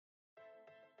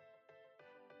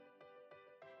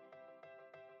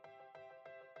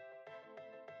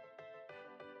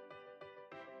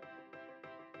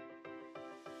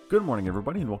Good morning,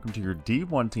 everybody, and welcome to your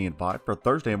D1T and 5 for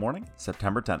Thursday morning,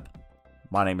 September 10th.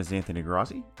 My name is Anthony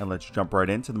Grassi, and let's jump right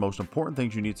into the most important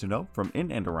things you need to know from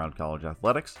in and around college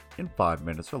athletics in 5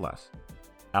 minutes or less.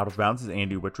 Out of Bounds is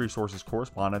Andy Wittry sources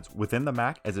correspondence within the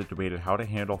MAC as it debated how to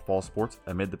handle fall sports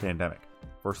amid the pandemic.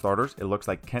 For starters, it looks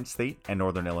like Kent State and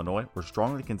Northern Illinois were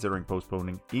strongly considering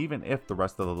postponing even if the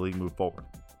rest of the league moved forward.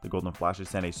 The Golden Flashes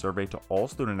sent a survey to all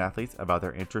student athletes about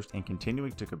their interest in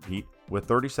continuing to compete, with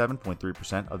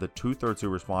 37.3% of the two-thirds who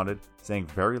responded saying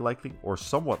very likely or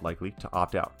somewhat likely to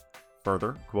opt out.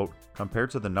 Further, quote, compared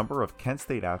to the number of Kent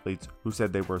State athletes who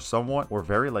said they were somewhat or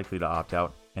very likely to opt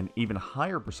out, an even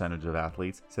higher percentage of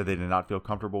athletes said they did not feel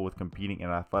comfortable with competing in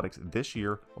athletics this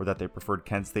year or that they preferred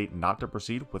Kent State not to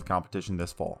proceed with competition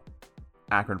this fall.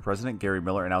 Akron President Gary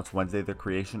Miller announced Wednesday the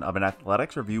creation of an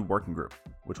athletics review working group,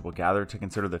 which will gather to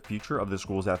consider the future of the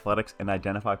school's athletics and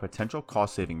identify potential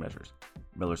cost-saving measures.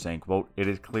 Miller saying, quote, it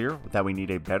is clear that we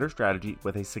need a better strategy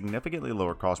with a significantly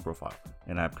lower cost profile,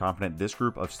 and I am confident this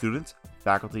group of students,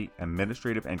 faculty,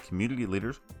 administrative, and community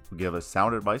leaders will give us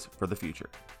sound advice for the future.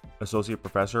 Associate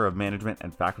Professor of Management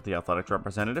and Faculty Athletics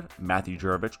Representative Matthew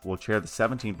Jurovich will chair the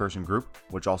 17-person group,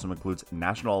 which also includes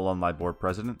National Alumni Board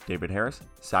President David Harris,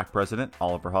 SAC President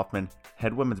Oliver Huffman,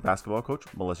 head women's basketball coach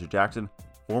Melissa Jackson,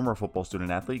 former football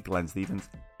student athlete Glenn Stevens,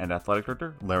 and athletic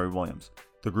director Larry Williams.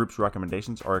 The group's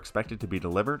recommendations are expected to be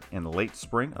delivered in late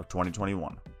spring of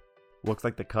 2021. Looks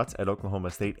like the cuts at Oklahoma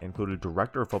State included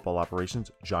Director of Football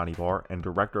Operations Johnny Barr and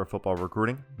Director of Football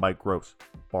Recruiting Mike Gross.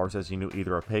 Barr says he knew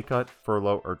either a pay cut,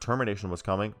 furlough, or termination was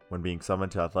coming when being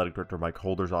summoned to Athletic Director Mike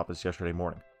Holder's office yesterday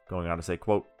morning, going on to say,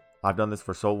 quote, I've done this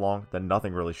for so long that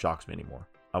nothing really shocks me anymore.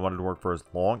 I wanted to work for as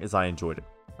long as I enjoyed it.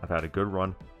 I've had a good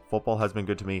run. Football has been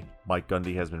good to me. Mike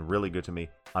Gundy has been really good to me.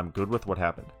 I'm good with what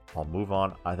happened. I'll move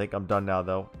on. I think I'm done now,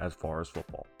 though, as far as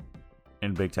football.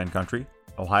 In Big Ten country,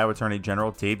 Ohio Attorney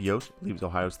General Dave Yost believes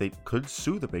Ohio State could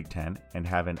sue the Big Ten and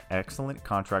have an excellent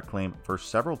contract claim for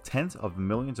several tens of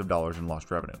millions of dollars in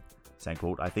lost revenue, saying,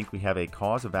 quote, I think we have a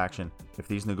cause of action. If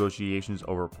these negotiations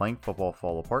over playing football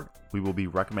fall apart, we will be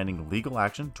recommending legal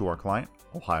action to our client,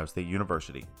 Ohio State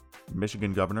University.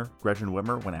 Michigan Governor Gretchen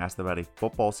Whitmer, when asked about a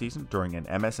football season during an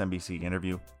MSNBC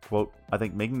interview, quote, I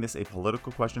think making this a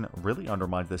political question really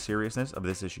undermines the seriousness of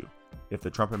this issue. If the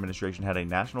Trump administration had a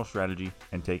national strategy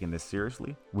and taken this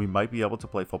seriously, we might be able to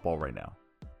play football right now.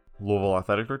 Louisville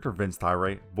Athletic Director Vince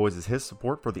Tyra voices his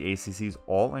support for the ACC's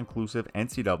all-inclusive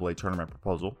NCAA tournament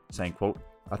proposal, saying, quote,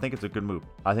 I think it's a good move.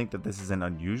 I think that this is an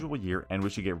unusual year and we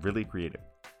should get really creative.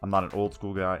 I'm not an old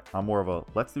school guy. I'm more of a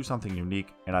let's do something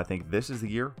unique, and I think this is the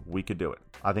year we could do it.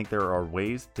 I think there are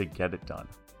ways to get it done.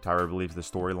 Tyra believes the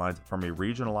storylines from a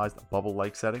regionalized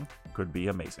bubble-like setting could be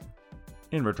amazing.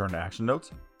 In return to action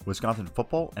notes, Wisconsin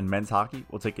football and men's hockey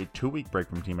will take a 2-week break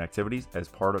from team activities as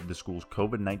part of the school's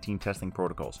COVID-19 testing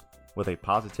protocols. With a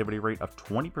positivity rate of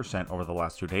 20% over the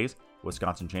last 2 days,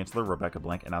 Wisconsin Chancellor Rebecca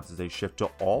Blank announces a shift to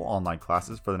all online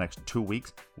classes for the next 2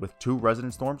 weeks, with 2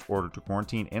 residence dorms ordered to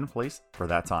quarantine in place for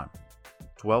that time.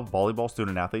 12 volleyball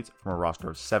student athletes from a roster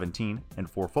of 17 and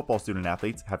 4 football student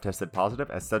athletes have tested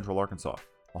positive at Central Arkansas.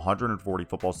 140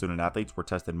 football student athletes were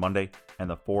tested Monday, and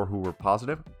the 4 who were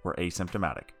positive were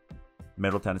asymptomatic.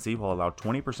 Middle Tennessee will allow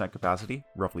 20% capacity,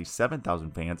 roughly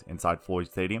 7,000 fans inside Floyd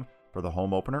Stadium for the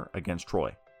home opener against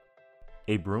Troy.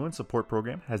 A Bruin support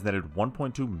program has netted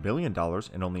 $1.2 million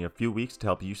in only a few weeks to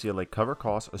help UCLA cover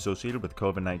costs associated with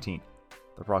COVID-19.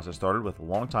 The process started with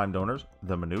longtime donors,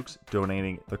 the Manooks,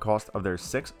 donating the cost of their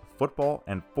 6 football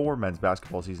and 4 men's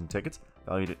basketball season tickets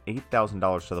valued at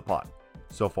 $8,000 to the pot.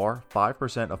 So far,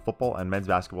 5% of football and men's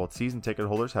basketball season ticket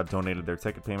holders have donated their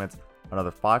ticket payments,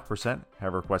 another 5%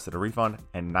 have requested a refund,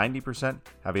 and 90%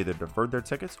 have either deferred their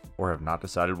tickets or have not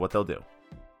decided what they'll do.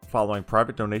 Following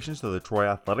private donations to the Troy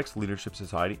Athletics Leadership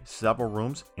Society, several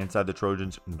rooms inside the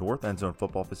Trojans' North End Zone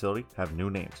football facility have new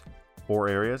names. 4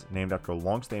 areas named after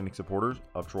long-standing supporters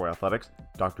of Troy Athletics: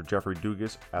 Dr. Jeffrey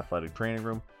Dugas Athletic Training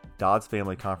Room, Dodds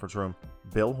Family Conference Room,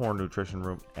 Bill Horn Nutrition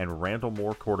Room, and Randall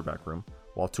Moore Quarterback Room,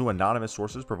 while 2 anonymous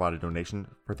sources provided donations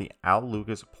for the Al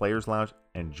Lucas Players Lounge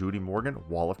and Judy Morgan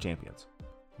Wall of Champions.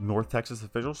 North Texas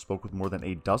officials spoke with more than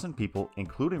a dozen people,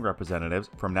 including representatives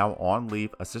from now on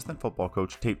leave assistant football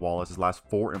coach Tate Wallace's last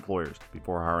 4 employers,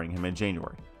 before hiring him in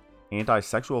January.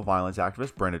 Anti-sexual violence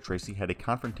activist Brenda Tracy had a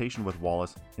confrontation with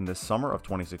Wallace in the summer of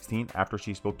 2016 after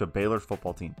she spoke to Baylor's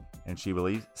football team, and she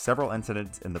believes several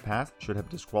incidents in the past should have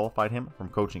disqualified him from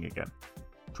coaching again.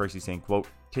 Tracy saying, quote,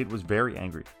 Tate was very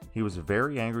angry. He was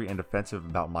very angry and defensive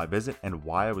about my visit and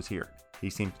why I was here.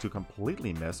 He seemed to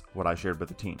completely miss what I shared with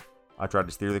the team. I tried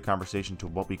to steer the conversation to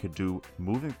what we could do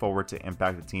moving forward to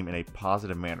impact the team in a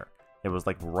positive manner. It was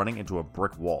like running into a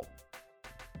brick wall.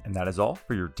 And that is all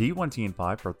for your D1T and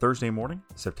 5 for Thursday morning,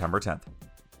 September 10th.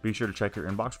 Be sure to check your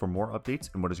inbox for more updates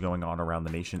and what is going on around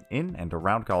the nation in and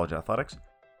around college athletics.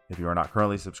 If you are not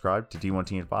currently subscribed to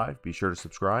D1T and 5, be sure to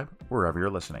subscribe wherever you're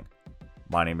listening.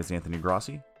 My name is Anthony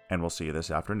Grossi, and we'll see you this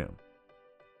afternoon.